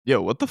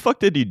Yo, what the fuck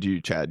did you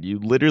do, Chad? You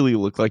literally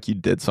look like you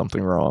did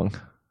something wrong.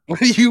 What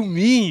do you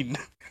mean?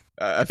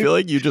 I feel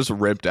like you just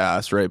ripped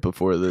ass right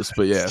before this,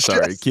 but yeah,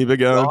 sorry. Just Keep it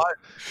going.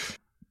 not-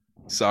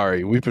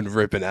 Sorry, we've been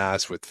ripping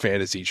ass with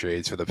fantasy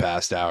trades for the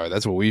past hour.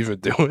 That's what we've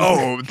been doing.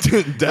 Oh,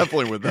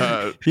 definitely with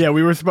that. Yeah,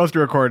 we were supposed to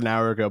record an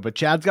hour ago, but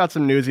Chad's got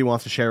some news he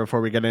wants to share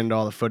before we get into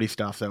all the footy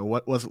stuff. So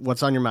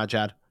what's on your mind,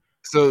 Chad?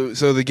 So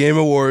the Game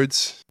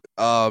Awards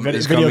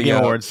is Video coming Game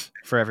out. Awards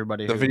for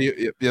everybody.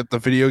 The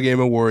Video Game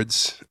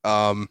Awards.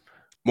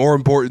 More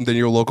important than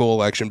your local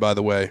election, by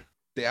the way.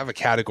 They have a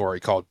category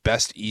called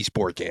Best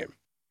Esport Game.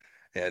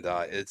 And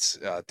it's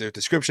their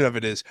description of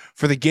it is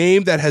for the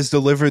game that has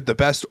delivered the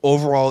best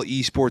overall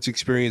esports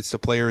experience to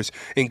players,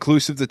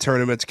 inclusive the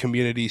tournaments,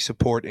 community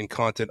support, and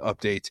content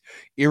updates,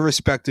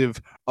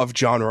 irrespective of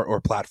genre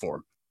or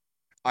platform.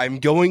 I'm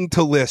going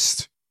to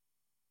list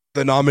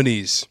the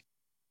nominees,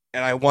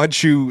 and I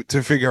want you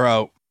to figure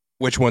out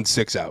which one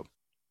sticks out.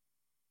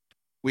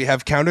 We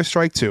have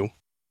Counter-Strike 2,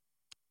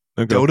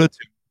 Okay. Dota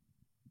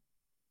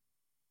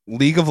 2,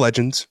 League of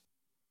Legends,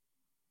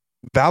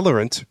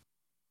 Valorant,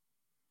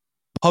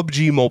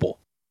 PUBG Mobile.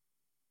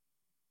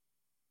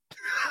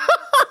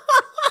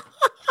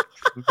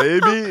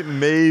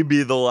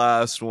 Maybe the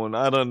last one.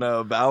 I don't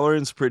know.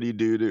 Valorant's pretty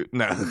doo-doo.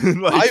 No,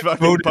 I fucking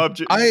voted-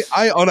 PUBG.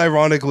 I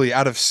unironically,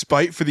 out of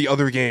spite for the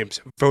other games,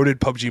 voted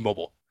PUBG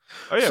Mobile.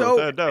 Oh yeah, So-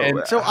 without a doubt.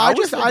 and so How I was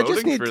just- the I just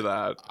voting need- for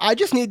that. I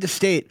just need to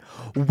state,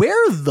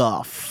 where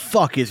the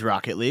fuck is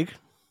Rocket League?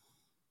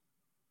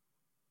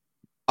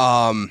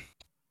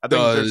 I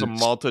think there's a Does-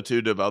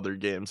 multitude of other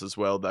games as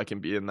well that can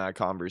be in that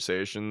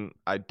conversation.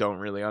 I don't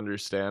really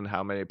understand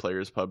how many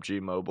players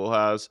PUBG Mobile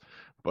has,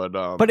 but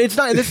But it's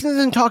not. This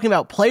isn't talking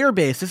about player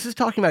base. This is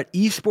talking about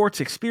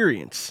esports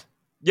experience.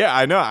 yeah,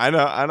 I know.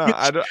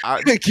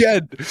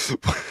 Again,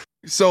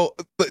 so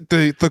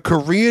the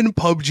Korean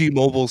PUBG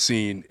Mobile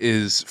scene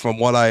is, from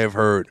what I have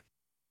heard,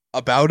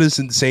 about as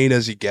insane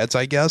as it gets,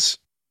 I guess.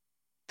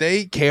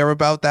 They care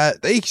about that.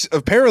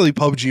 Apparently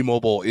PUBG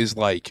Mobile is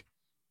like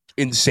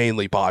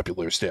insanely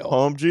popular still.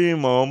 PUBG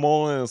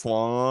Mobile is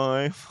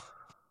live.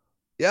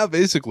 Yeah,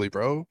 basically,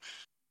 bro.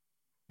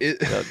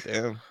 God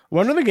damn.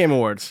 When are the Game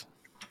Awards?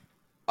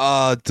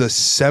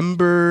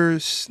 December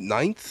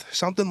 9th,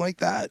 something like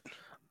that.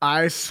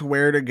 I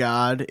swear to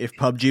God, if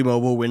PUBG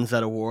Mobile wins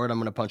that award, I'm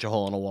gonna punch a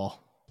hole in a wall.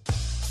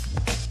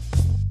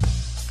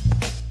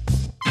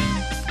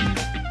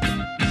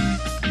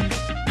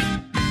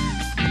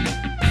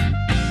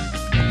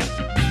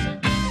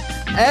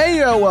 Hey,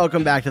 yo,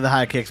 welcome back to the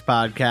High Kicks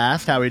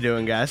podcast. How we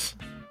doing, guys?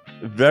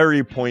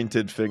 Very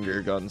pointed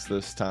finger guns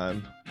this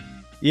time.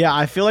 Yeah,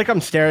 I feel like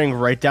I'm staring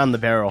right down the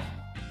barrel.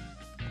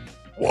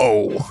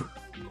 Whoa.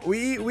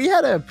 We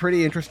had a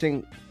pretty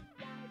interesting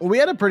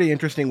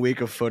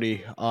week of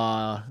footy.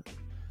 The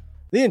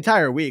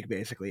entire week,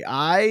 basically.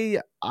 I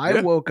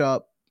Yeah. woke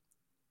up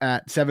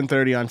at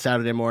 7:30 on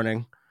Saturday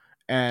morning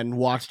and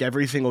watched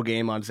every single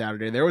game on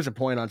Saturday. There was a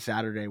point on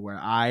Saturday where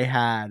I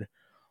had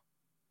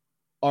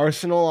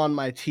Arsenal on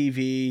my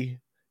TV,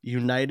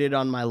 United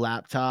on my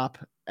laptop,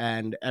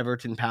 and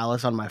Everton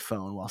Palace on my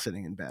phone while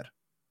sitting in bed.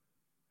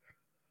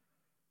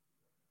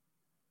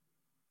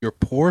 Your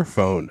poor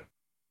phone.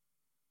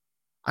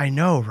 I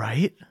know,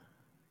 right?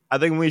 I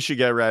think we should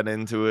get right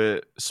into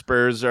it.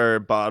 Spurs are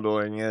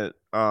bottling it.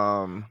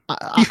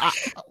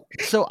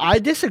 So I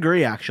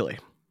disagree, actually.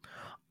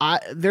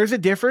 There's a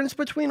difference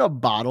between a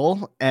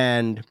bottle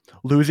and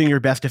losing your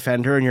best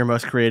defender and your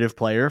most creative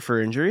player for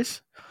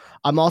injuries.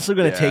 I'm also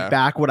going to Yeah. take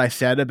back what I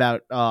said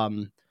about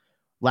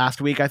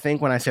last week, I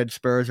think, when I said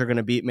Spurs are going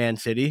to beat Man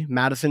City.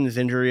 Madison's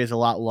injury is a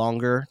lot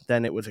longer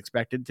than it was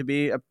expected to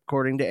be,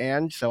 according to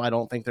Ange, so I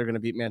don't think they're going to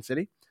beat Man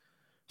City.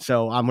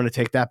 So I'm going to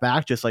take that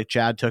back, just like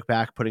Chad took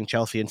back putting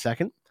Chelsea in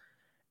second.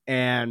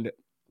 And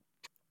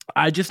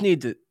I just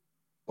need to...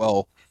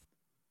 Well,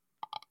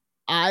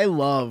 I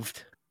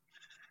loved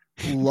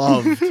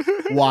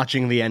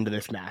watching the end of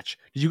this match.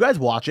 Did you guys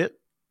watch it?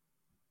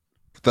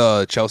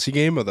 the Chelsea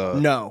game or the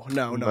No.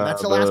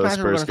 That's the last match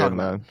we're going to talk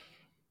about.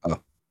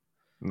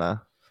 Nah.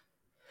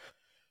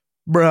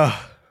 Bruh.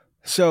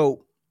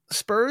 So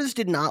Spurs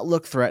did not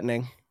look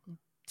threatening.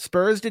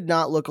 Spurs did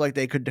not look like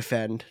they could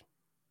defend.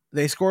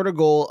 They scored a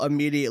goal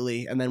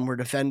immediately and then were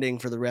defending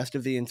for the rest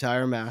of the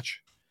entire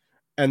match.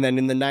 And then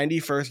in the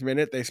 91st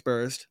minute, they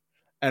Spursed.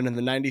 And in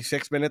the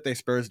 96th minute, they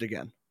Spursed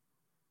again.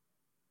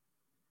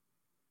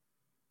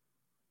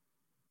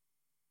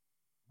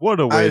 What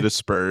a way I- to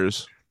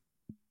Spurs.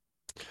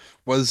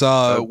 was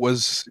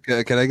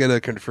can I get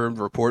a confirmed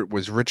report?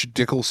 Was Rich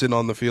Dickelson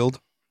on the field?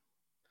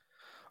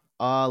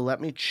 Let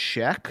me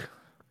check.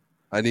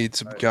 I need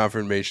some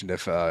confirmation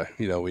if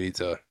we need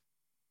to.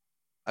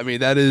 I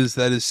mean, that is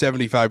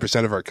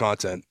 75% of our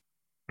content.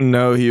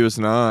 No, he was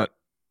not.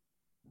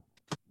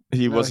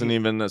 He No, wasn't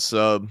even a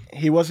sub.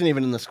 He wasn't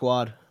even in the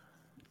squad.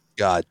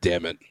 God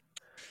damn it.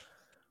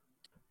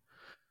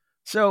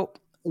 So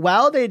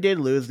while they did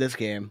lose this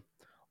game,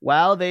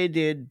 while they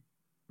did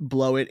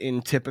blow it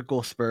in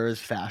typical Spurs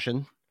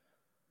fashion,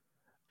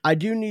 I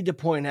do need to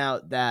point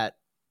out that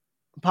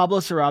Pablo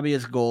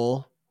Sarabia's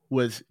goal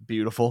was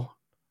beautiful.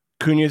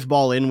 Cunha's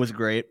ball in was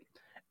great.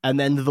 And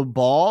then the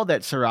ball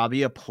that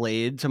Sarabia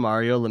played to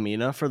Mario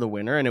Lemina for the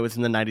winner, and it was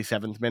in the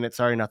 97th minute,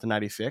 sorry, not the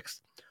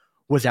 96th,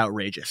 was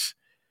outrageous.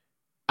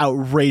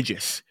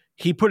 Outrageous.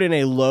 He put in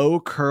a low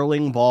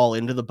curling ball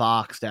into the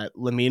box that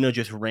Lemina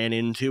just ran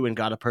into and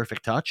got a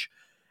perfect touch.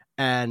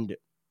 And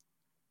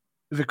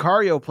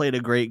Vicario played a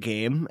great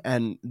game,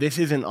 and this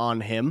isn't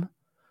on him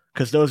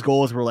because those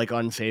goals were like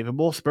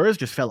unsavable. Spurs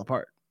just fell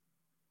apart.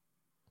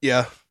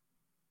 Yeah.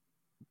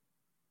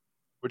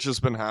 Which has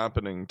been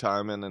happening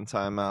time in and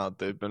time out.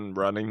 They've been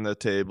running the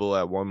table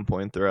at one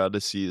point throughout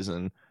the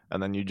season,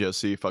 and then you just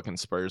see fucking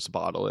Spurs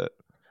bottle it.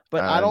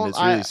 But and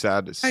it's really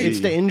sad to see. It's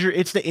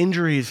the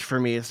injuries for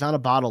me. It's not a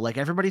bottle. Like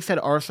everybody said,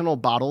 Arsenal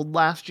bottled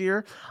last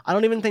year. I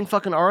don't even think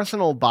fucking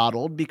Arsenal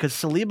bottled because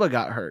Saliba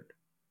got hurt.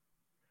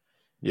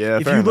 Yeah,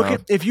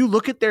 if you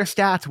look at their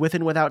stats with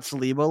and without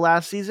Saliba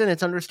last season,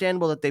 it's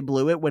understandable that they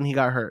blew it when he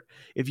got hurt.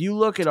 If you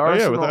look at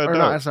Arsenal,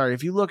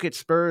 if you look at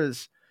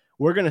Spurs,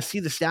 we're gonna see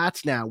the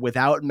stats now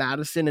without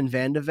Maddison and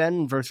Van de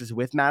Ven versus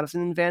with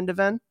Maddison and Van de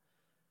Ven.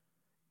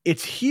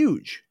 It's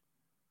huge.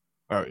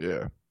 Oh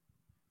yeah,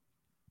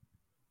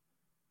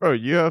 bro.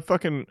 You have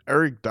fucking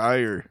Eric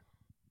Dyer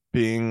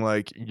being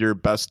like your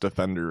best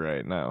defender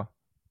right now.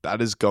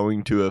 That is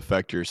going to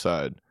affect your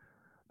side.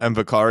 And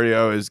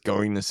Vicario is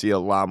going to see a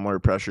lot more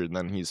pressure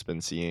than he's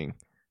been seeing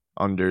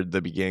under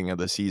the beginning of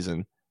the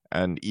season.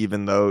 And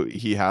even though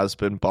he has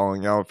been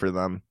balling out for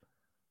them,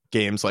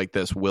 games like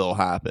this will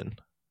happen.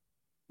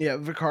 Yeah,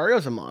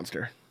 Vicario's a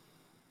monster.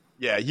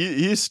 Yeah,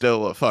 he's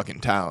still a fucking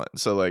talent.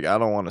 So, like, I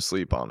don't want to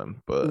sleep on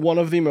him. But one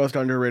of the most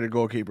underrated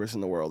goalkeepers in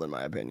the world, in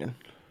my opinion.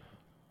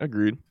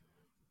 Agreed.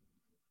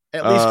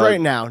 At least right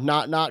now.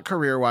 Not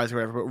career-wise or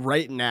whatever, but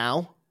right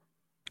now.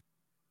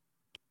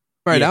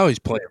 Right now he's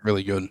playing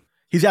really good.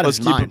 He's out of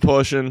his mind.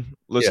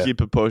 Let's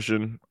keep it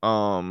pushing.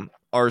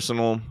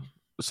 Arsenal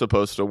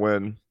supposed to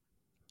win.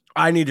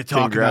 I need to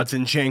talk about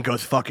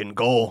Zinchenko's fucking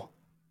goal.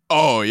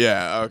 Oh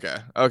yeah,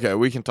 okay.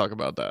 We can talk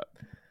about that.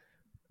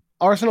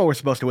 Arsenal were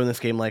supposed to win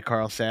this game, like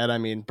Carl said. I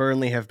mean,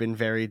 Burnley have been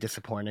very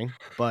disappointing,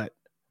 but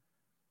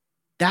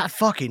that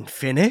fucking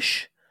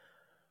finish.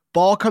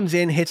 Ball comes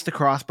in, hits the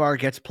crossbar,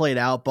 gets played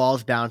out,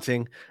 ball's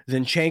bouncing.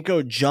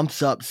 Zinchenko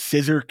jumps up,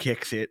 scissor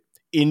kicks it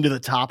into the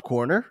top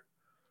corner.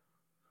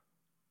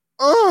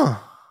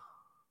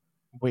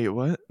 Wait,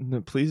 what? No,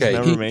 please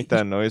never make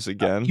that noise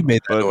again. He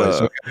made that noise.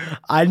 Okay.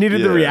 I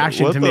needed the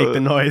reaction to make the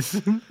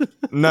noise.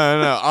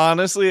 No.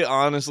 Honestly,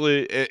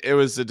 it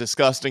was a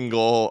disgusting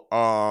goal.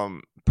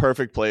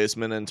 Perfect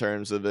placement in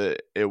terms of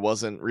it. It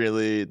wasn't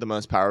really the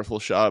most powerful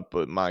shot,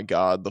 but my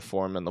God, the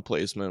form and the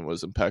placement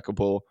was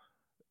impeccable.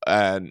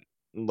 And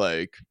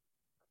like,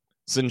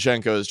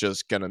 Zinchenko is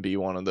just gonna be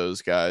one of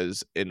those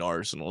guys in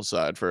Arsenal's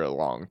side for a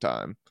long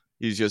time.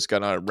 He's just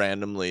gonna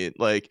randomly,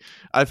 like,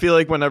 I feel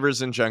like whenever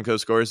Zinchenko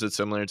scores, it's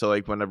similar to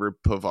like whenever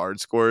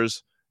Pavard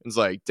scores. It's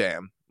like,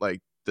 damn,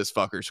 like this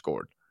fucker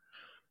scored.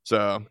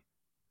 So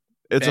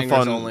it's bangers a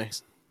fun, only.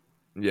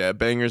 Yeah,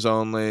 bangers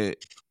only.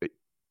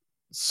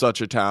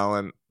 Such a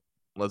talent.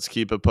 Let's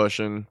keep it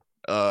pushing.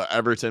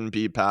 Everton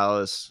beat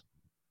Palace.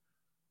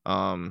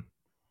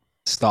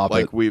 Stop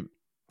like it. we,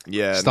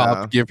 yeah,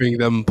 stop giving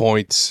them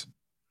points.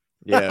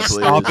 Yeah, please.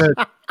 Stop it.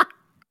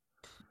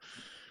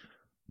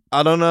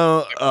 I don't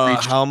know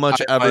how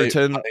much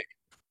Everton.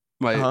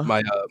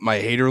 My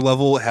hater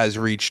level has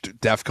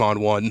reached DEFCON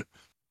 1.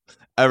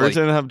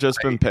 Everton have just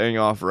been paying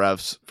off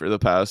refs for the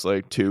past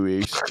like 2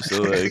 weeks.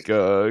 So like,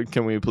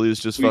 can we please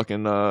just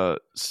fucking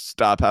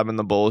stop having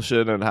the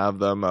bullshit and have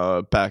them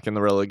back in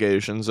the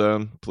relegation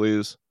zone,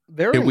 please?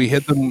 Can we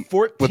hit them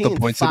 14th, with the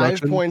points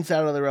deduction? 5 points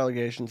out of the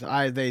relegation.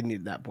 They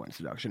need that points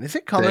deduction. Is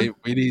it coming?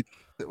 We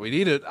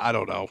need it. I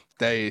don't know.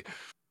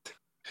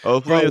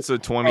 Hopefully it's a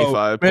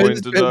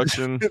 25-point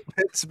deduction.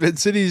 Man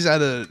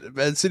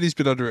City's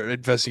been under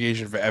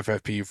investigation for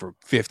FFP for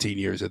 15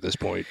 years at this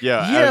point.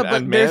 Yeah,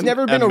 but there's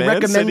never been a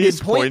recommended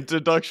point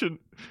deduction.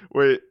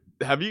 Wait,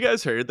 have you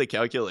guys heard the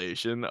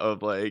calculation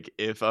of like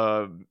if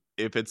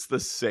it's the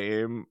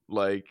same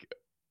like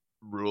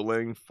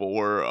ruling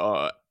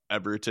for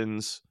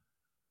Everton's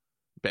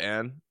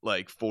ban,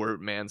 like for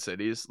Man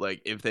City's,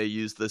 like if they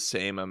use the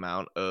same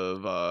amount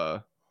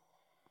of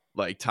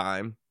like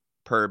time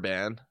per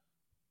ban?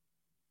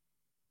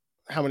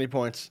 How many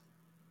points?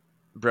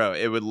 Bro,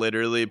 it would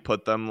literally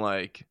put them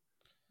like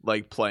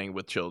playing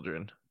with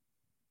children.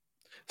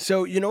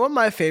 So, you know what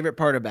my favorite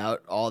part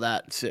about all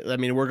that, I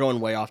mean, we're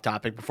going way off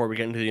topic before we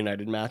get into the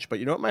United match, but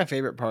you know what my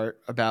favorite part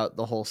about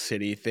the whole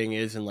City thing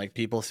is, and like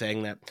people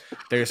saying that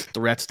there's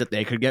threats that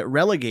they could get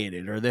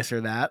relegated or this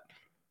or that.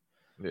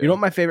 Yeah. You know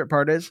what my favorite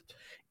part is?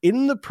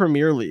 In the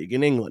Premier League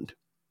in England,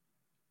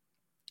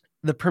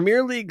 the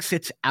Premier League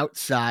sits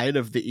outside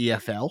of the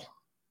EFL.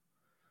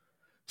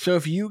 So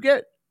if you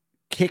get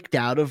kicked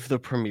out of the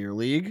Premier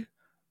League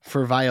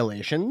for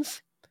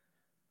violations,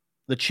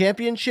 the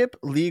Championship,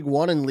 League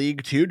 1 and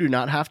League 2 do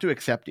not have to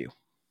accept you.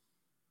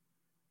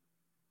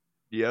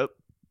 Yep.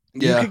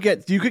 Yeah.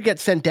 You could get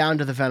sent down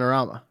to the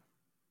Vanarama,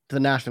 to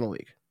the National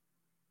League.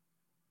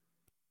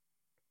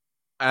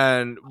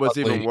 And what's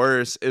even Oddly.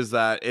 worse is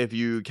that if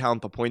you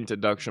count the point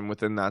deduction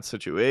within that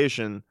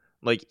situation,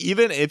 like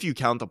even if you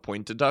count the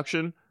point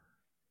deduction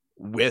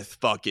with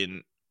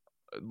fucking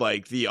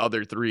like the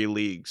other 3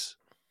 leagues,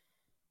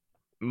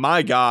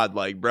 my God,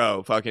 like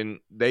bro, fucking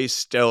they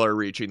still are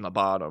reaching the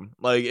bottom.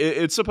 Like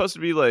it's supposed to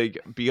be like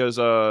because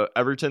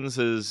Everton's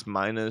is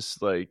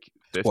minus like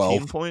 15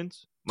 12.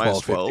 points,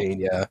 minus 12. 15,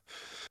 yeah.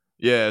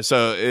 Yeah,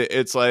 so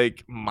it's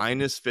like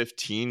minus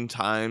 15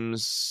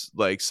 times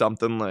like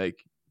something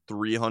like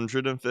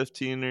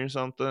 315 or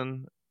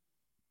something.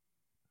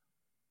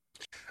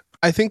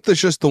 I think that's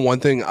just the one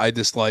thing I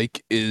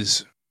dislike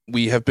is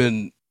we have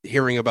been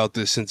hearing about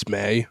this since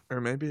May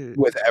Or maybe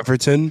with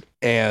Everton,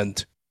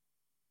 and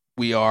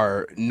we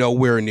are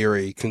nowhere near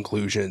a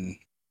conclusion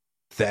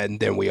then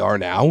than we are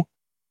now.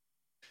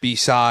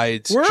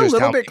 Besides, We're a just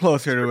little how bit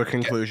closer to a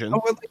conclusion.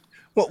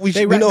 well, we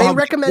They know how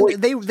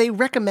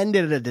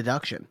recommended a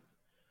deduction.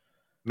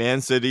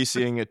 Man City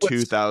seeing a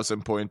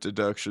 2,000 point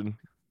deduction.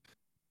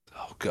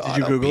 Oh God, Did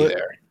you I'll Google be it?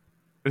 there.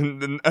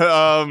 And then,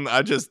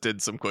 I just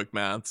did some quick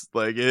maths.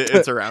 Like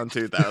it's around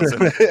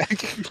 2,000.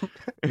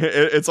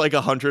 It's like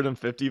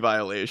 150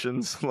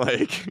 violations.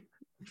 Like,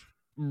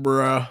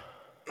 Bruh.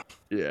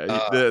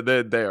 yeah,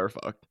 they are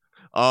fucked.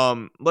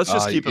 Let's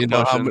just keep you it know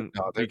how pushing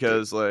they're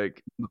because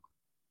like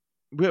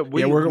we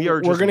we're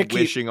are just gonna keep-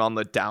 wishing on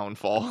the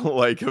downfall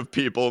like of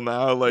people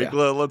now. Like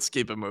let's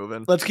keep it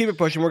moving. Let's keep it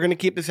pushing. We're gonna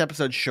keep this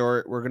episode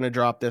short. We're gonna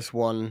drop this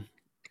one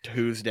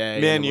Tuesday. Man,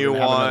 and then you we're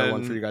gonna have another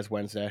one won. for you guys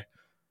Wednesday.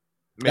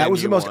 Man, that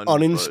was the most won, but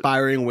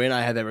uninspiring win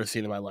I have ever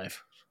seen in my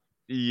life.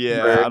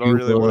 yeah, Man, I don't you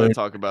really want won. to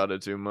talk about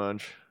it too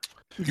much.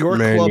 Your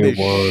Man, club you is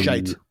won.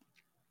 shite.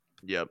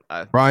 Yep,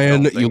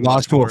 Ryan, don't you think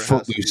lost much to a more has to be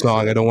Footloose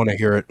song. said. I don't want to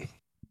hear it.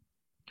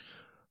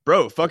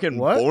 Bro, fucking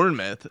What?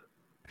 Bournemouth.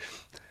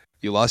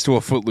 You lost to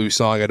a Footloose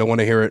song. I don't want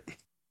to hear it.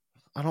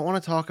 I don't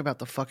want to talk about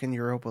the fucking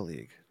Europa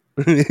League.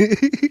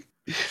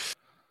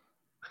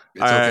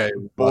 It's All okay. right,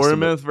 We lost to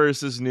Bournemouth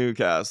versus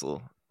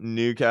Newcastle.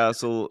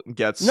 Newcastle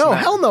gets No,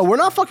 smacked. hell no. We're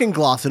not fucking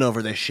glossing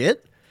over this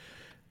shit.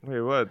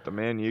 Wait, what? The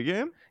Man U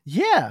game?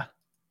 Yeah.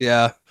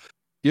 Yeah.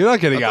 You're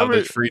not getting I out of thought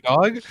this, free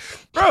dog.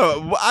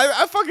 Bro,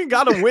 I fucking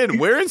gotta win.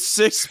 We're in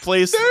 6th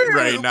place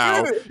right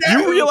now.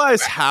 You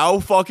realize how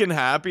fucking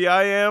happy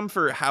I am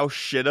for how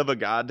shit of a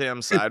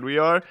goddamn side we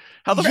are?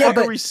 How the Yeah, fuck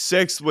but- are we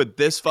 6th with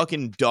this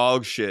fucking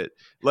dog shit?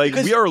 Like,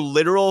 Because- we are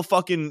literal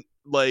fucking,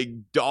 like,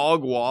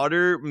 dog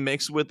water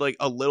mixed with, like,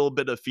 a little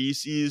bit of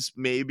feces,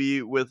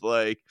 maybe with,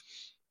 like,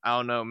 I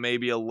don't know,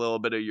 maybe a little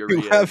bit of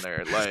urea in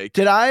there. Like,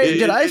 Did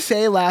I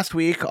say last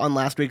week on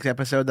last week's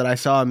episode that I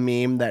saw a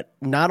meme that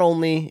not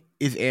only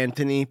is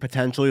Anthony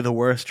potentially the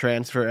worst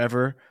transfer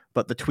ever,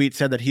 but the tweet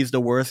said that he's the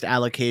worst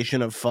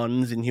allocation of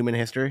funds in human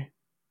history?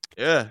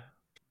 yeah.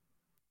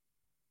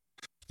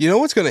 You know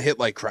what's going to hit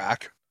like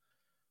crack?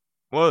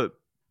 What?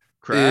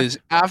 Crack? Is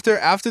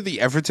after the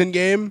Everton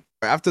game,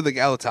 or after the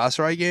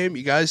Galatasaray game,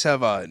 you guys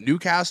have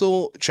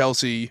Newcastle,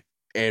 Chelsea,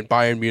 and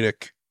Bayern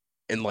Munich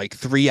in like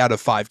 3 out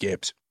of 5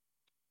 games.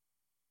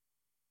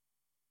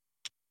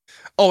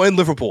 Oh, and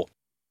Liverpool.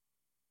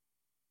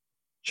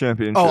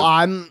 Championship. Oh,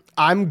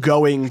 I'm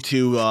going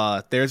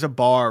to there's a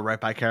bar right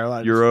by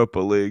Carolina. Europa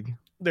League.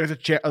 There's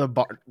a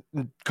bar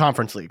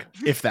conference league,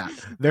 if that.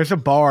 There's a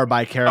bar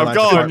by Carolina. I'm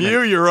calling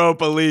you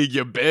Europa League,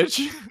 you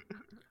bitch.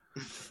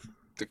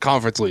 The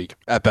Conference League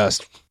at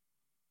best.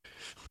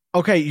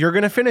 Okay, you're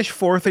gonna finish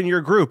 4th in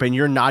your group, and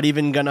you're not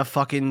even gonna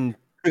fucking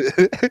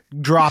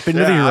drop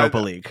into the Yeah, Europa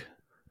League.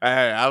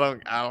 Hey, I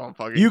don't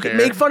fucking You care. can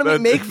make fun of me.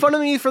 Make fun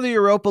of me for the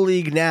Europa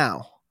League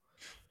now,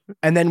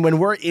 and then when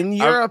we're in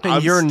Europe and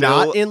I'm you're still-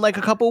 not in like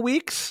a couple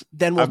weeks,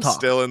 then we'll I'm talk.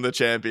 still in the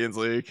Champions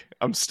League.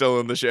 I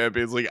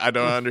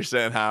don't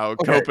understand how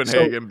Okay,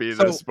 Copenhagen beat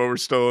so- us, but we're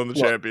still in the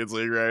look, Champions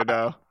League right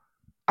now.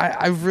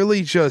 I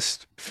really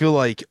just feel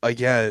like,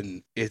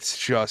 again, it's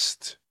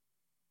just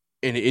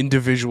an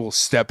individual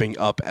stepping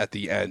up at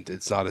the end.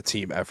 It's not a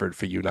team effort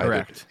for United.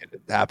 Correct.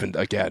 It happened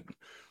again.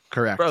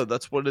 Correct. Bro,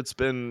 that's what it's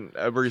been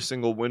every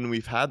single win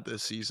we've had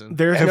this season.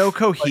 There's no Like-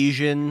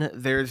 cohesion.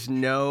 There's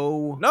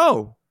no.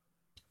 No,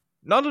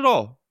 not at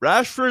all.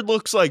 Rashford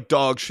looks like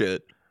dog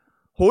shit.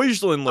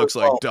 Højlund looks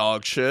like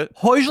dog shit.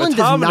 Højlund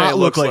does McTominay not look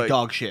looks like like-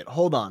 dog shit.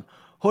 Hold on.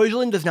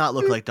 Højlund does not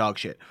look like dog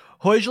shit.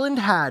 Højlund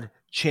had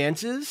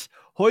chances.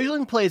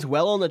 Højlund plays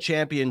well in the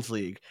Champions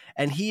League,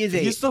 and He's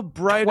the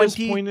brightest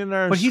 20 point in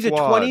our but he's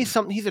squad.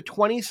 he's a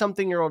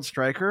 20-something-year-old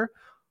striker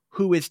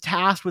who is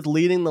tasked with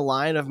leading the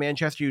line of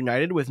Manchester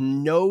United with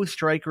no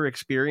striker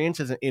experience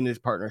in his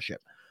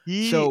partnership.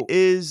 He So-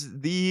 is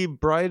the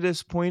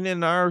brightest point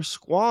in our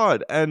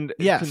squad. And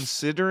Yes.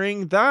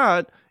 considering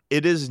that,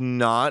 it is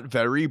not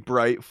very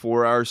bright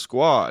for our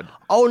squad.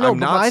 Oh no, I'm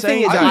but not my thing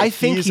saying is that I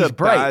think he's a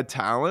bright. bad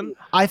talent.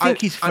 I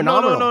think he's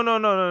phenomenal.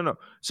 No.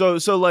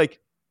 So like,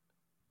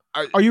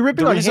 Are you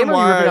ripping the on reason him or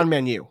are you ripping why- on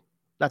Man U?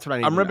 That's what I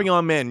need I'm to ripping know.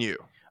 on Man U.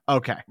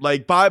 Okay.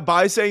 Like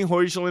by saying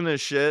Højlund is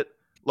shit,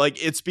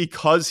 like it's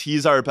because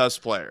he's our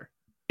best player.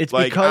 It's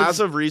Like, because as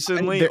of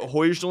recently, there-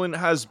 Højlund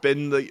has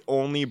been the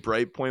only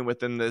bright point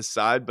within this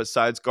side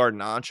besides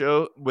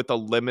Garnacho with the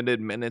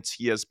limited minutes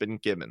he has been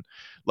given.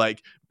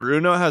 Like,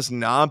 Bruno has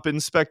not been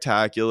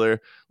spectacular.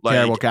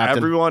 Terrible Like, captain.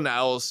 everyone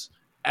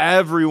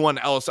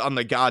else on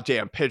the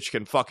goddamn pitch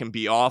can fucking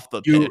be off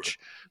the You- pitch.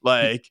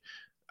 Like,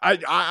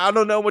 I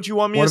don't know what you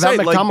want me What to say.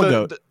 about Like,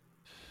 McTominay?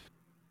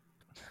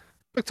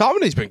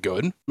 McTominay's been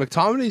good.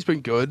 McTominay's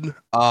been good.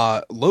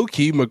 Low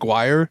key,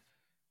 Maguire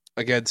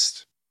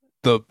against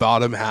the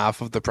bottom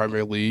half of the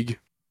Premier League.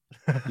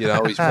 You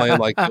know, he's playing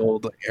like the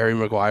old Harry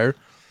Maguire.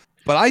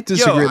 But I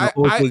disagree.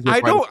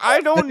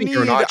 I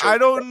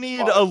don't need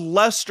a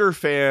Leicester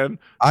fan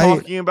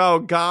talking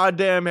about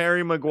goddamn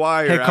Harry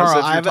Maguire Hey, Carl,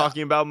 as if you're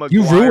talking about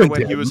You Maguire ruined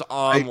when him. he was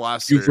on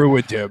Leicester. You've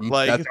ruined him.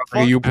 Like, That's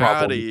fuck you outta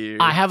problem. here.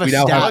 I have a We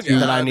now stat have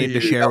that I outta need to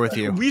here. share with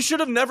you. We should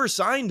have never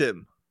signed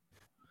him.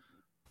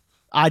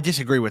 I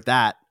disagree with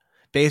that.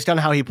 Based on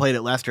how he played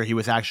at Leicester, he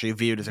was actually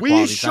viewed as a We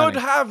quality should signing.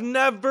 have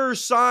never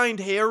signed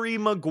Harry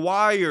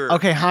Maguire.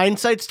 Okay,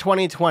 hindsight's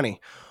 2020,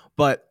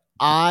 but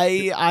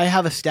I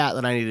have a stat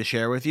that I need to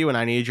share with you, and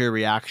I need your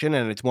reaction,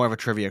 and it's more of a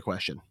trivia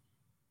question.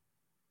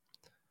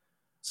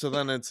 So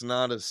then it's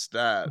not a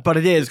stat. But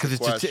it is because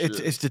It's a it's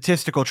question. a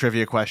statistical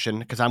trivia question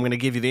because I'm going to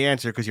give you the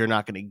answer because you're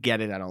not going to get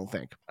it, I don't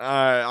think.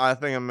 I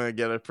think I'm gonna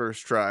get it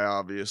first try,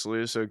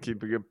 obviously. So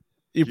keep it good.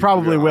 You Keep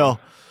probably going. will.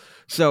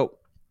 So,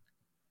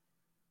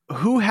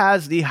 who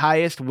has the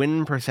highest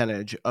win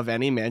percentage of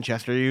any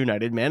Manchester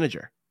United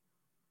manager?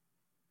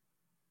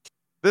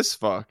 This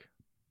fuck.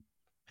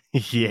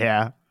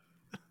 Yeah.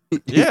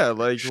 Yeah,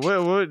 like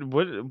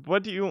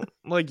what do you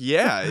like?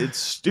 Yeah, it's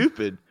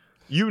stupid.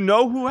 You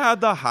know who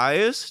had the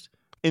highest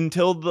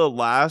until the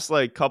last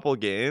like couple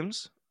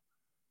games?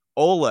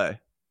 Ole.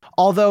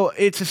 Although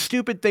it's a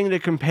stupid thing to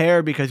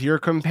compare because you're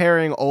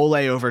comparing Ole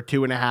over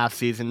 2.5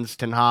 seasons,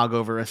 Ten Hag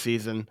over a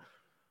season,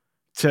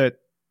 to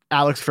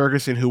Alex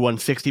Ferguson, who won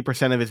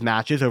 60% of his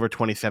matches over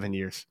 27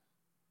 years.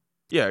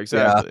 Yeah,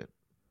 exactly.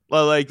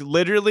 Well, like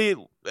literally,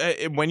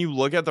 when you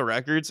look at the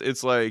records,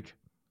 it's like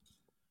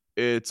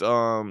it's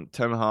Ten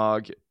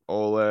Hag,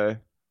 Ole.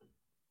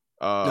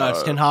 No,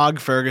 it's Ten Hag,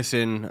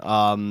 Ferguson,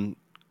 Ole,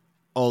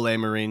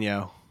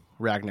 Mourinho,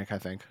 Ragnick, I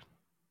think.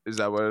 Is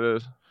that what it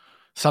is?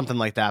 Something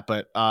like that,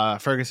 but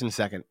Ferguson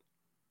second.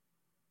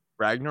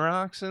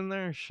 Ragnarok's in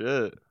there?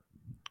 Shit.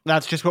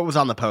 That's just what was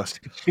on the post.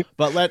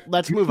 But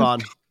let's move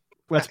on.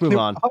 Let's move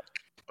on.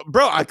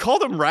 Bro, I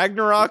called him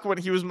Ragnarok when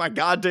he was my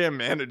goddamn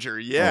manager.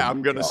 Yeah,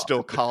 I'm going to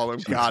still call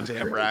him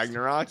goddamn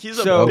Ragnarok. He's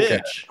a So-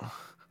 bitch.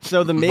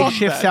 So the Fuck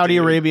makeshift that Saudi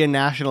dude. Arabian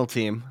national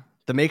team,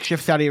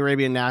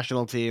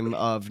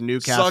 of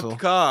Newcastle Suck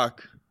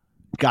cock.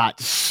 got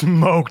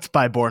smoked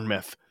by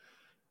Bournemouth.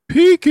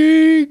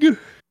 Peaking.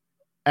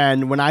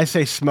 And when I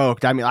say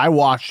smoked, I mean I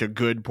watched a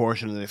good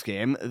portion of this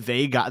game.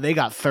 They got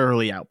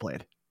thoroughly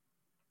outplayed.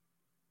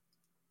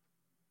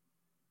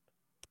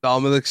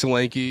 Dominic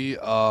Solanke,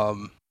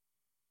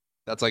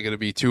 that's like going to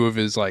be 2 of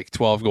his like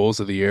 12 goals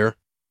of the year.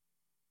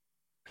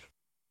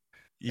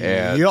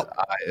 And Yep.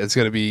 it's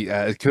going to be,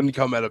 it couldn't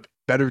come at a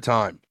better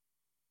time.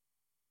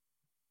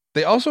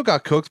 They also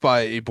got cooked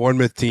by a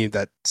Bournemouth team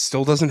that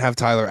still doesn't have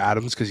Tyler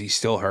Adams because he's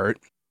still hurt.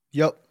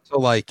 Yep. So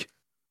like,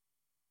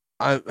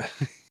 I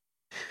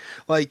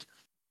like,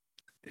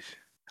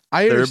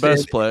 I Their understand.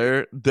 best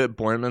player,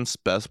 Bournemouth's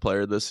best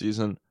player this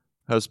season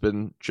has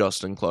been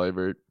Justin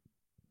Kluivert.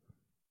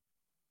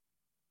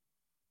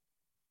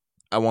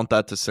 I want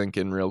that to sink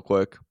in real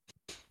quick.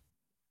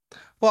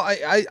 Well,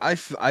 I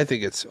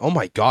think it's, oh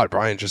my God,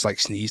 Brian just like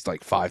sneezed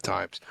like 5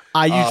 times.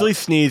 I usually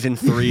sneeze in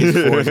 3s,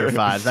 4s, or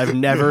 5s. I've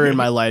never in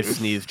my life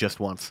sneezed just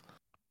once.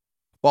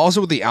 Well,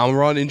 also with the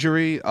Almiron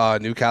injury,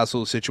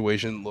 Newcastle's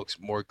situation looks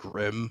more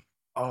grim.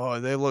 Oh,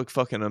 they look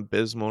fucking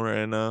abysmal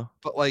right now.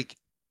 But like,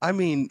 I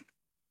mean,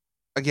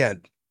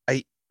 again,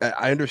 I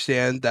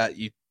understand that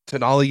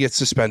Tonali gets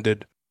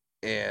suspended,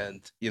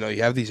 and you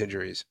have these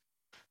injuries.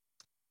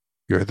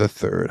 You're the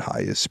 3rd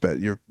highest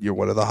spend. You're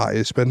one of the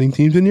highest spending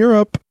teams in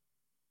Europe.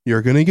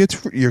 You're gonna get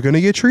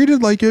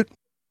treated like it.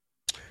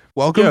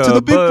 Welcome to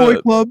the big boy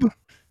club.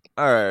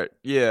 All right,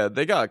 yeah,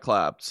 they got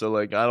clapped. So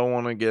like, I don't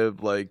want to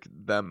give like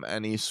them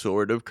any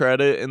sort of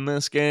credit in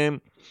this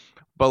game,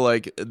 but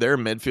like their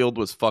midfield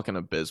was fucking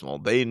abysmal.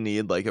 They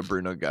need like a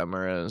Bruno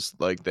Guimaraes,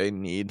 like they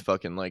need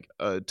fucking like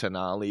a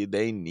Tonali.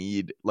 They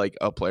need like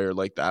a player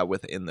like that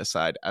within the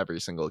side every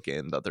single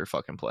game that they're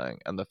fucking playing.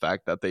 And the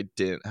fact that they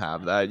didn't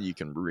have that, you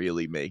can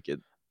really make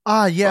it.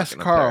 Yes,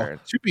 fucking Carl.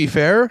 apparent. To be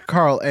fair,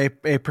 Carl,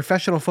 a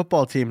professional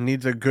football team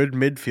needs a good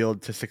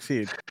midfield to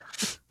succeed.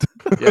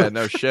 Yeah,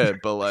 no shit,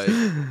 but like,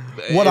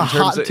 What a in terms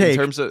hot of, take. In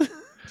terms of,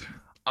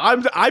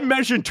 I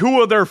mentioned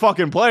 2 of their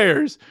fucking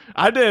players.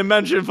 I didn't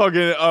mention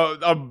fucking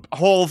a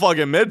whole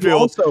fucking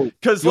midfield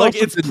because like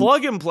it's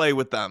plug and play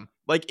with them.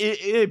 Like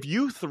if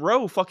you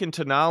throw fucking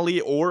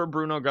Tonali or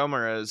Bruno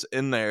Guimaraes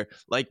in there,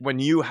 like when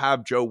you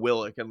have Joe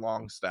Willock and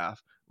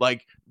Longstaff,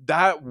 like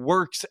that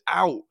works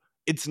out.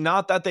 It's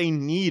not that they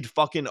need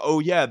fucking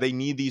they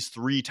need these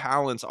 3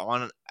 talents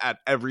on at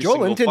every Joel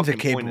single Linton's a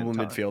fucking point in capable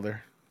time. midfielder.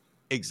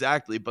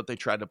 Exactly, but they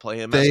tried to play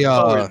him They, as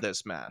forward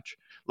this match.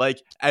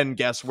 Like, and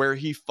guess where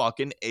he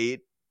fucking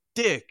ate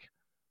dick?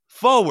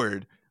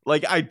 Forward.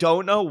 Like, I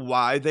don't know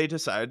why they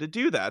decided to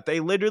do that.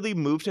 They literally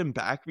moved him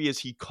back because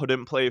he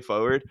couldn't play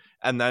forward,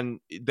 and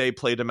then they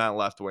played him at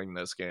left wing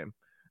this game.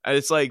 And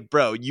it's like,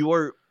 bro,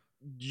 you're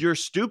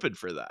stupid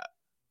for that.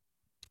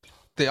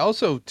 They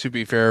also, to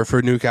be fair,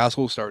 for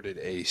Newcastle, started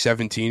a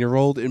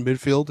 17-year-old in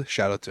midfield.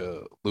 Shout out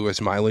to Lewis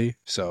Miley.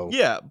 So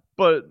Yeah,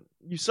 but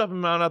you sub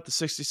him out at the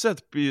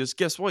 66th because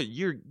guess what?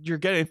 You're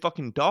getting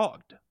fucking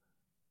dogged.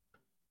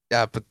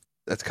 yeah, but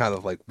that's kind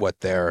of like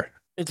what they're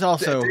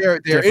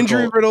they're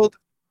injury riddled,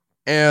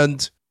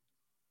 and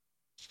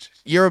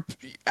Europe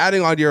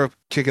adding on Europe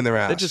kicking their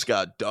ass. They just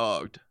got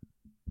dogged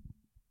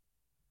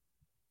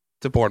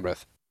to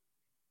Bournemouth.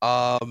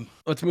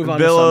 Let's move on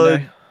Villa, to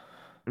Sunday.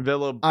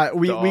 Villa.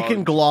 We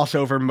can gloss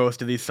over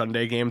most of these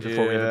Sunday games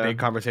before we have a big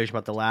conversation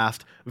about the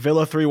last.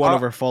 Villa 3-1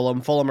 over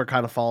Fulham. Fulham are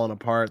kind of falling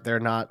apart. They're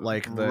not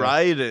like the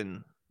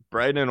Brighton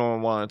I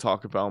want to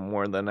talk about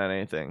more than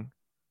anything.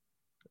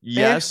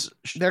 Yes,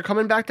 they're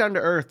coming back down to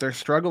earth. They're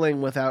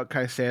struggling without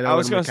Caicedo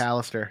and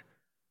McAllister.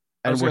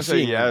 And we're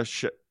seeing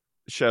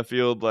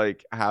Sheffield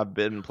like have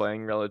been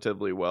playing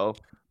relatively well,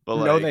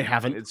 but no, they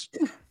haven't. It's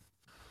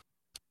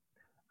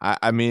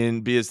I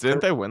mean, because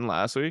didn't they win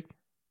last week?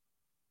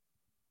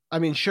 I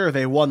mean, sure,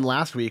 they won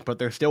last week, but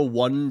they're still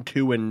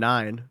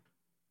 1-2-9.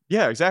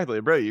 Yeah, exactly,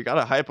 bro. You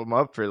gotta hype them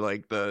up for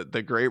like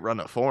the great run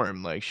of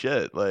form, like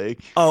shit, like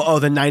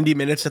the 90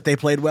 minutes that they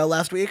played well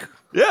last week.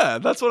 Yeah,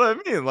 that's what I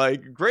mean.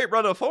 Like great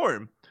run of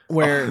form.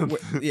 Where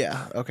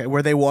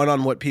they won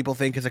on what people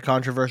think is a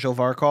controversial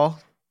VAR call.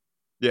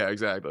 Yeah,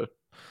 exactly.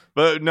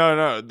 But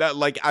no, that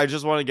like I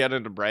just want to get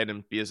into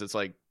Brighton because it's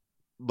like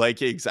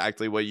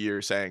exactly what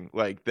you're saying.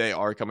 Like they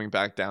are coming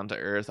back down to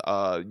earth.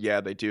 Yeah,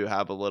 they do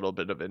have a little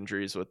bit of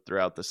injuries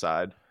throughout the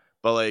side,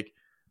 but like,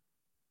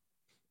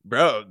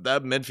 bro,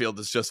 that midfield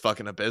is just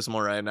fucking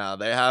abysmal right now.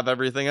 They have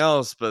everything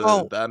else,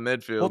 but that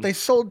midfield. Well, they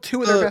sold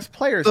two of their best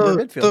players in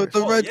the midfield.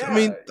 The red. I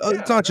mean,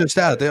 it's not just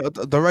that.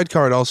 The red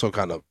card also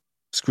kind of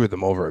screwed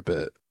them over a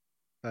bit.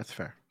 That's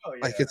fair. Oh,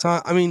 yeah. Like it's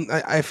not. I mean,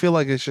 I feel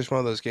like it's just one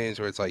of those games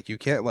where it's like you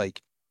can't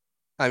like.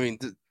 I mean,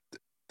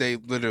 they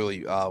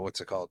literally.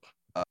 What's it called?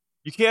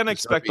 You can't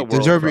expect the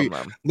world from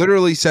them.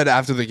 Literally said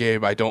after the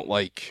game, I don't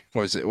like.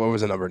 What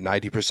was the number?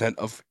 90%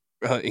 of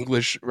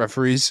English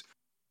referees.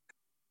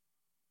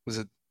 Was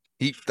it?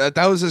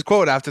 That was his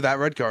quote after that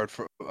red card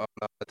for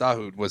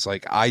Dahoud was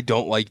like, I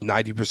don't like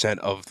 90%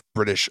 of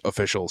British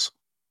officials.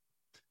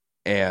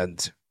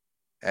 And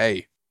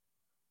hey,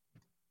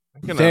 I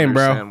can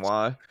understand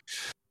why.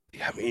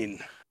 I mean,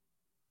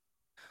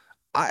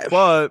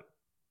 but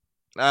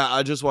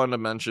I just wanted to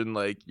mention,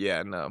 like,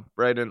 yeah, no,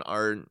 Brighton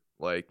aren't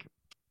like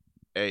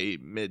a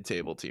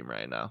mid-table team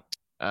right now,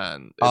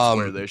 and it's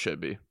where they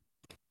should be.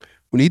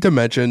 We need to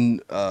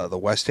mention the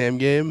West Ham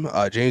game.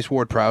 James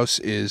Ward-Prowse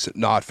is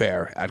not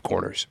fair at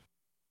corners.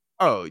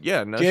 Oh,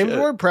 yeah. No James shit.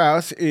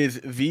 Ward-Prowse is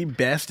the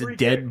best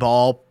dead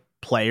ball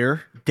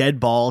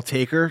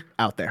taker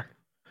out there.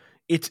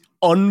 It's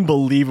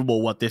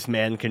unbelievable what this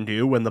man can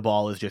do when the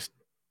ball is just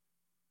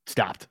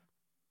stopped.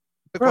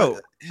 Bro,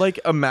 like,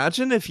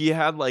 imagine if he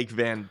had, like,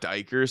 Van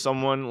Dijk or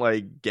someone,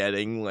 like,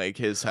 getting, like,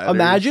 his headers.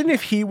 Imagine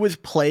if he was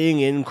playing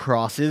in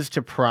crosses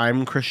to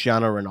prime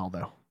Cristiano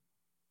Ronaldo.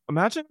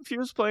 Imagine if he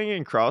was playing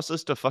in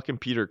crosses to fucking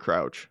Peter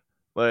Crouch.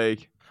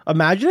 Like,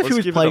 imagine if he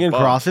was playing in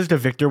crosses to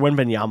Victor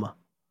Wembanyama.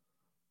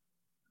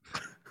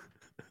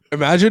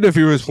 Imagine if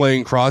he was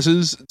playing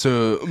crosses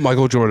to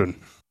Michael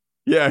Jordan.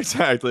 Yeah,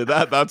 exactly.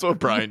 That's what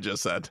Brian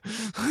just said.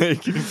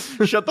 Like,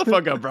 shut the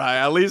fuck up,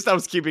 Brian. At least I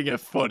was keeping it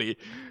funny.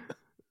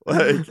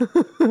 Like,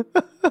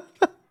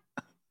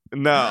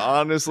 no,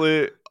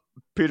 honestly,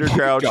 Peter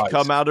Crouch,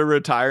 come out of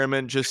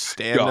retirement, just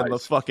stand in the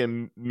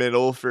fucking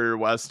middle for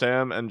West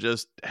Ham and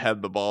just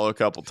head the ball a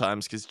couple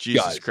times because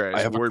Jesus Christ,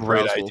 I have a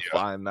Ward-Prowse great will idea.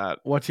 find that.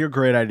 What's your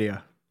great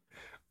idea?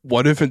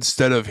 What if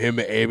instead of him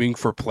aiming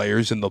for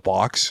players in the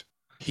box,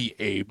 he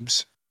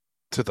aims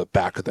to the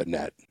back of the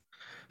net?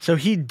 So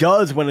he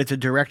does when it's a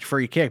direct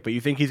free kick, but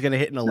you think he's going to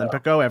hit an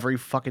Olympico every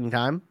fucking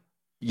time?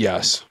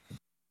 Yes.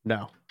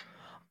 No.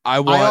 I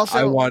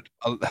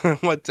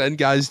want 10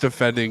 guys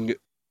defending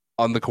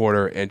on the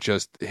corner and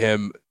just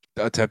him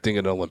attempting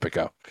an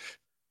Olympico.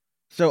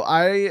 So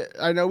I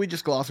know we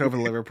just glossed over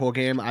the Liverpool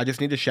game. I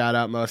just need to shout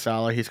out Mo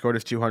Salah. He scored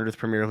his 200th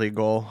Premier League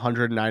goal.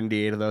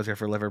 198 of those are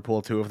for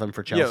Liverpool, 2 of them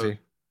for Chelsea. Yo,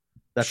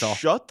 that's all.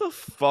 Shut the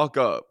fuck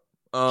up.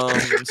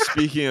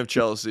 Speaking of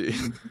Chelsea.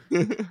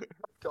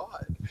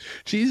 God.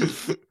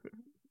 Jesus.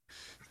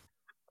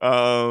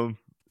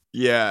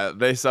 Yeah,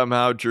 they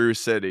somehow drew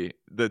City.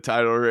 The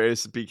title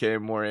race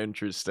became more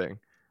interesting.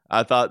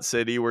 I thought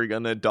City were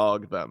going to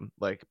dog them,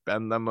 like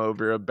bend them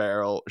over a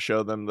barrel,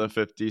 show them the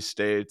 50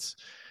 states,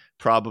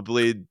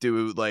 probably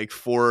do like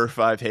 4 or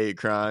 5 hate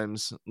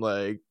crimes,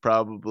 like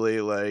probably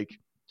I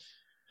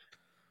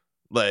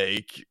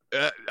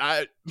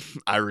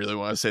really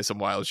want to say some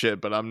wild shit,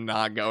 but I'm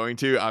not going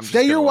to. I'm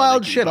say your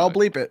wild shit. I'll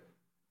bleep it.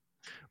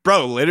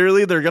 Bro,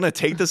 literally, they're gonna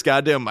take this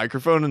goddamn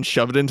microphone and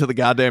shove it into the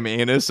goddamn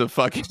anus of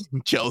fucking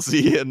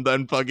Chelsea, and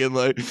then fucking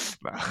like.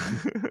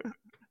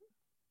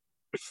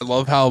 I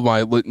love how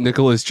my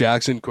Nicholas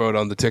Jackson quote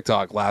on the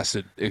TikTok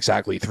lasted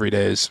exactly 3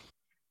 days.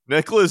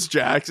 Nicholas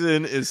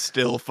Jackson is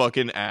still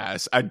fucking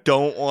ass. I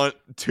don't want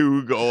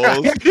 2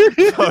 goals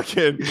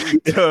fucking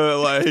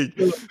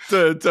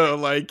to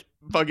like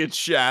fucking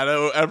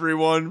shadow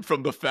everyone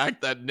from the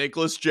fact that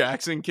Nicholas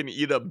Jackson can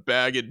eat a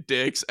bag of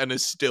dicks and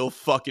is still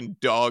fucking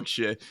dog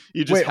shit.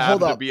 You just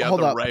happen to be at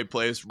the right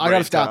place, right I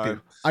gotta stop time.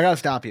 you. I gotta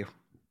stop you.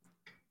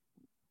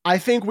 I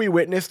think we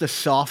witnessed the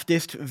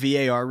softest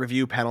VAR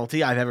review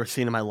penalty I've ever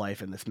seen in my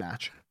life in this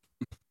match.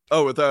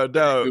 Oh, without a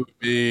doubt. What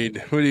do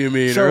you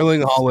mean? So,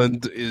 Erling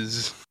Haaland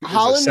is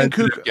a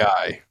sensitive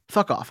guy.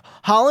 Fuck off.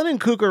 Haaland and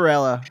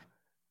Cucurella,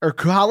 or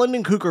Haaland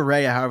and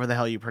Cucurella, however the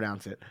hell you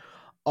pronounce it,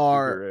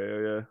 are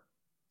Cucurella, yeah.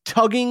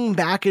 tugging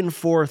back and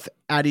forth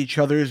at each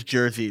other's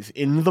jerseys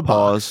in the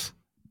Pause. box.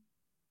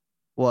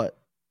 What?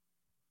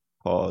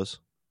 Pause.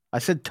 I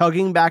said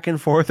tugging back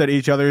and forth at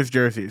each other's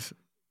jerseys.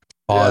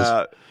 Pause.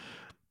 Yeah.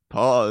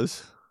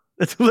 Pause.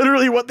 That's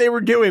literally what they were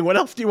doing. What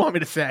else do you want me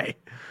to say?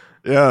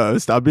 Yeah,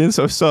 stop being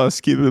so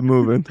sus. Keep it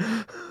moving.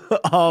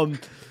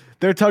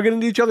 They're tugging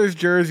at each other's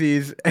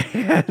jerseys,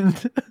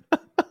 and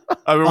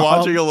I've been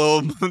watching a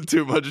little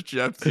too much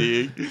Jeff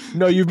Teague.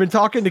 No, you've been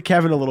talking to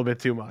Kevin a little bit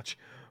too much.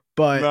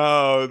 But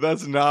no,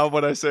 that's not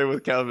what I say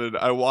with Kevin.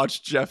 I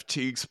watched Jeff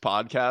Teague's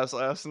podcast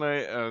last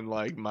night, and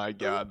like, my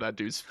God, that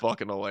dude's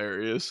fucking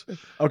hilarious.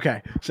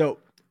 Okay, so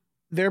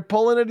they're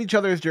pulling at each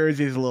other's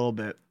jerseys a little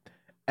bit,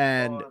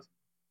 and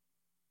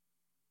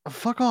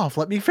fuck off.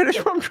 Let me finish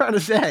what I'm trying to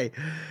say.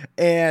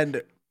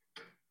 And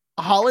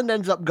Haaland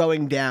ends up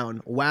going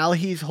down while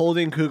he's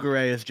holding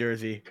Cucurella's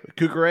jersey.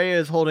 Cucurella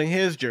is holding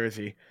his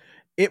jersey.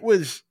 It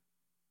was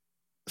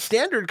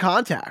standard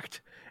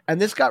contact, and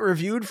this got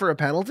reviewed for a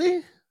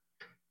penalty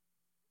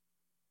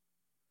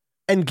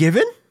and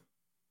given.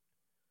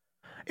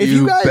 If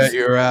you guys bet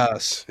your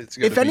ass,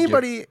 if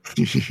anybody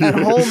at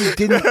home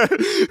didn't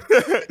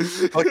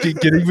fucking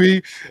kidding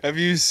me, have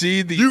you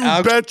seen the? You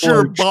bet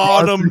your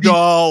bottom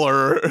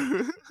dollar.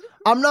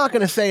 I'm not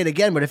going to say it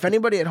again, but if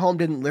anybody at home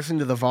didn't listen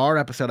to the VAR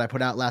episode I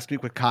put out last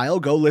week with Kyle,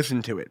 go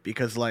listen to it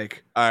because,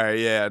 like, all right,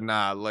 yeah,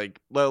 nah,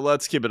 like,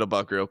 let's keep it a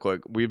buck real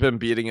quick. We've been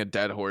beating a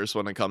dead horse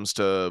when it comes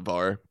to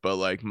VAR, but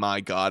like, my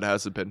God,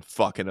 has it been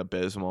fucking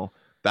abysmal?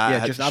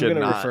 That I'm going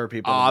to refer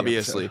people.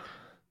 Obviously,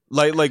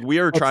 like we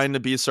are trying to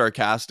be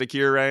sarcastic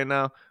here right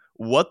now.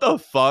 What the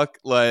fuck?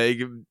 Like,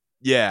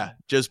 yeah,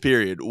 just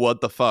period.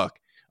 What the fuck?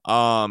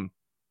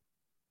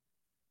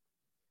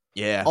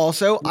 Yeah.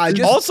 Also,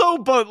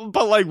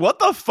 but like, what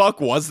the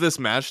fuck was this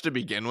match to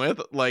begin with?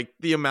 Like,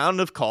 the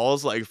amount of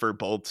calls, like, for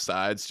both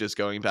sides just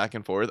going back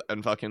and forth,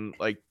 and fucking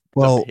like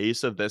the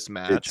pace of this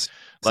match,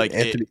 like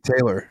Anthony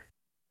Taylor.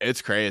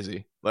 It's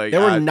crazy. Like,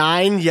 there were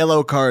 9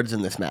 yellow cards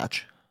in this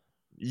match.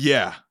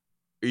 Yeah,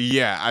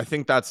 I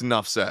think that's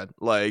enough said.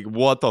 Like,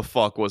 what the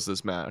fuck was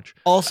this match?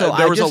 Also,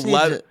 I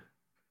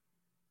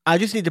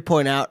just need to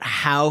point out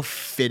how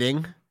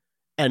fitting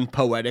and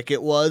poetic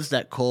it was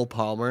that Cole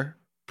Palmer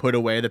put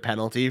away the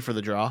penalty for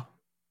the draw.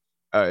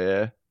 Oh,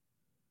 yeah.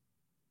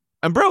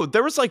 And bro,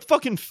 there was like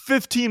fucking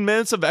 15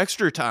 minutes of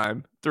extra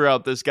time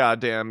throughout this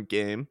goddamn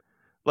game.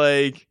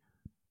 Like,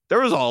 there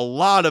was a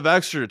lot of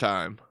extra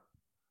time.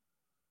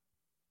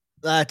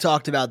 I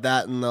talked about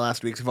that in the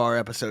last week's VAR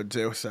episode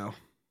too, so.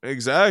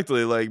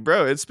 Exactly. Like,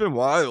 bro, it's been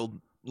wild.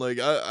 Like,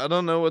 I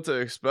don't know what to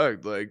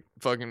expect. Like,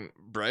 fucking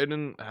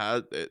Brighton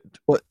had it.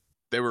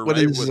 They were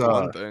right with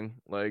one thing,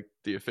 like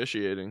the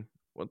officiating.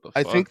 What the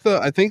fuck?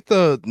 I think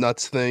the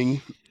nuts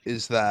thing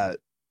is that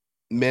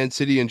Man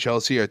City and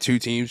Chelsea are 2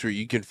 teams where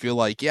you can feel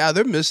like, yeah,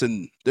 they're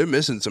missing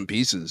some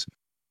pieces.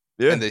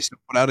 Yeah. And they still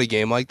put out a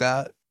game like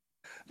that.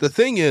 The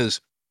thing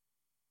is,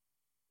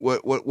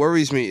 what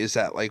worries me is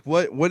that, like,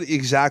 what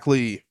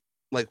exactly,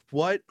 like,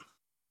 what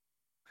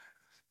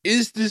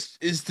is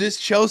this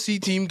Chelsea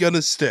team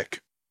gonna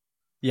stick?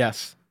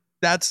 Yes.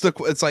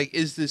 It's like,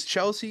 is this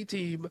Chelsea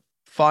team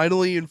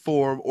finally in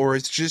form, or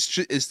is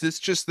this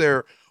just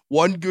their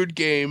one good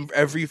game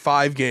every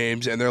 5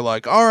 games, and they're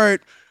like, all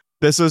right,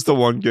 this is the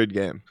one good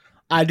game?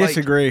 I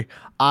disagree.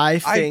 I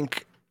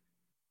think.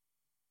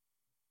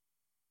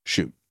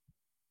 Shoot.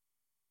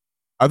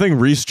 I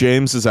think Reece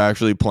James is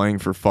actually playing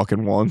for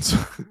fucking once.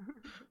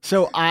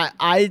 So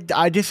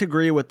I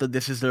disagree with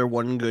this is their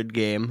one good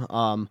game.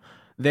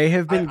 They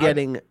have been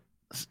getting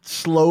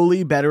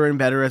slowly better and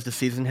better as the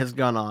season has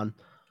gone on.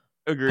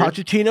 Agreed.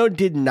 Pochettino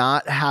did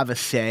not have a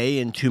say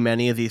in too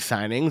many of these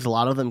signings. A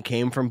lot of them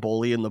came from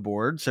Burnley and the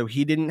board, so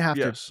he didn't have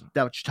that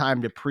much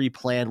time to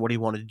pre-plan what he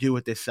wanted to do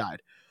with this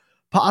side.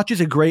 Poch is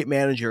a great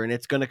manager, and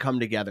it's going to come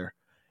together.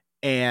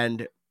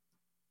 And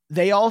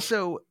they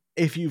also,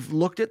 if you've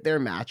looked at their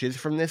matches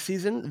from this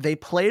season, they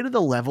play to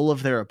the level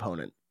of their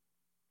opponent.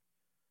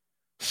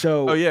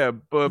 So,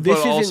 but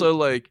also,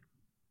 like,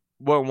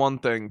 one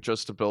thing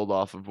just to build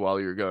off of while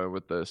you're going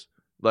with this,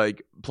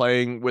 like,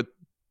 playing with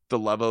the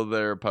level of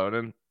their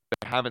opponent,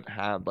 they haven't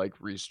had like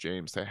Reece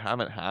James. They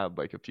haven't had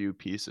like a few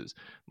pieces.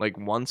 Like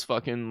once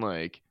fucking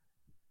like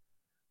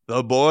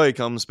the boy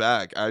comes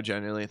back, I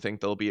genuinely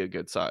think they'll be a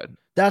good side.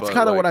 That's But,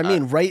 kind of like, what I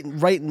mean.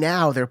 Right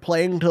now, they're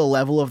playing to the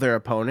level of their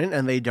opponent,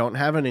 and they don't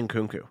have an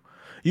Nkunku.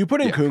 You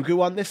put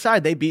Nkunku on this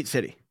side, they beat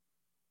City.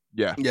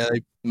 Yeah,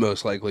 they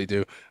most likely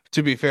do.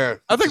 To be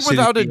fair, I think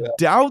without a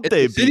doubt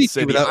they beat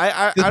City.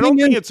 I don't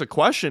think it's a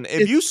question.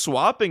 If you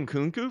swap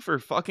Nkunku for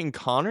fucking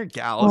Conor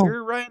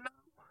Gallagher right now,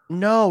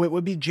 no, it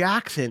would be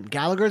Jackson.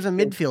 Gallagher's a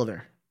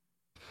midfielder.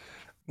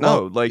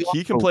 No, like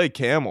he can play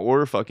cam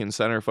or fucking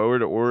center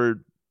forward or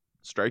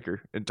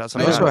striker. It doesn't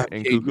matter.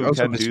 Nkunku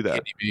can do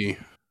that. KDB.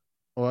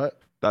 What?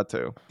 That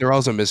too. They're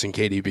also missing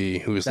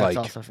KDB, who is That's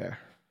also fair.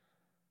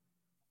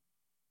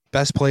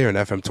 Best player in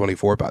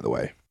FM24, by the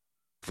way.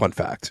 Fun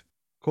fact.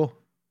 Cool.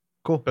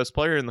 Best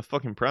player in the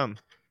fucking Prem.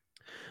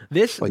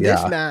 This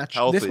match,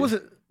 Healthy.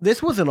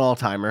 this was an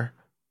all-timer.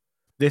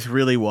 This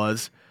really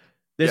was.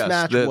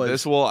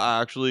 This will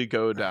actually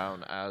go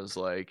down as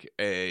like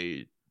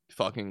a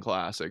fucking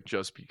classic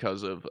just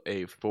because of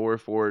a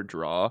 4-4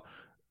 draw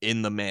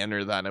in the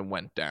manner that it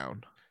went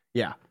down.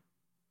 Yeah.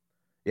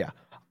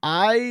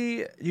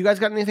 You guys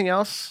got anything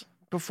else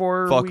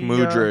before Fuck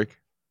Mudryk.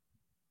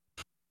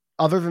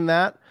 Other than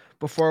that,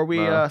 before we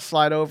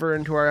slide over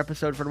into our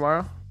episode for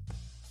tomorrow?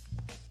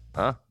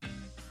 Huh?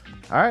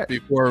 All right.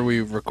 Before we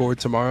record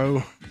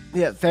tomorrow?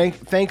 Yeah,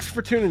 thanks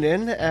for tuning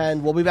in,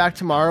 and we'll be back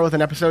tomorrow with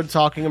an episode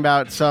talking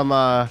about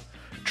some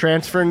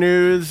transfer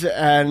news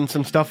and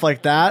some stuff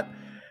like that.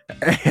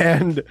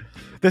 And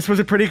this was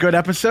a pretty good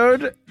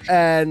episode,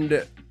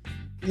 and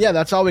yeah,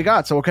 that's all we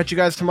got. So we'll catch you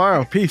guys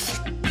tomorrow. Peace.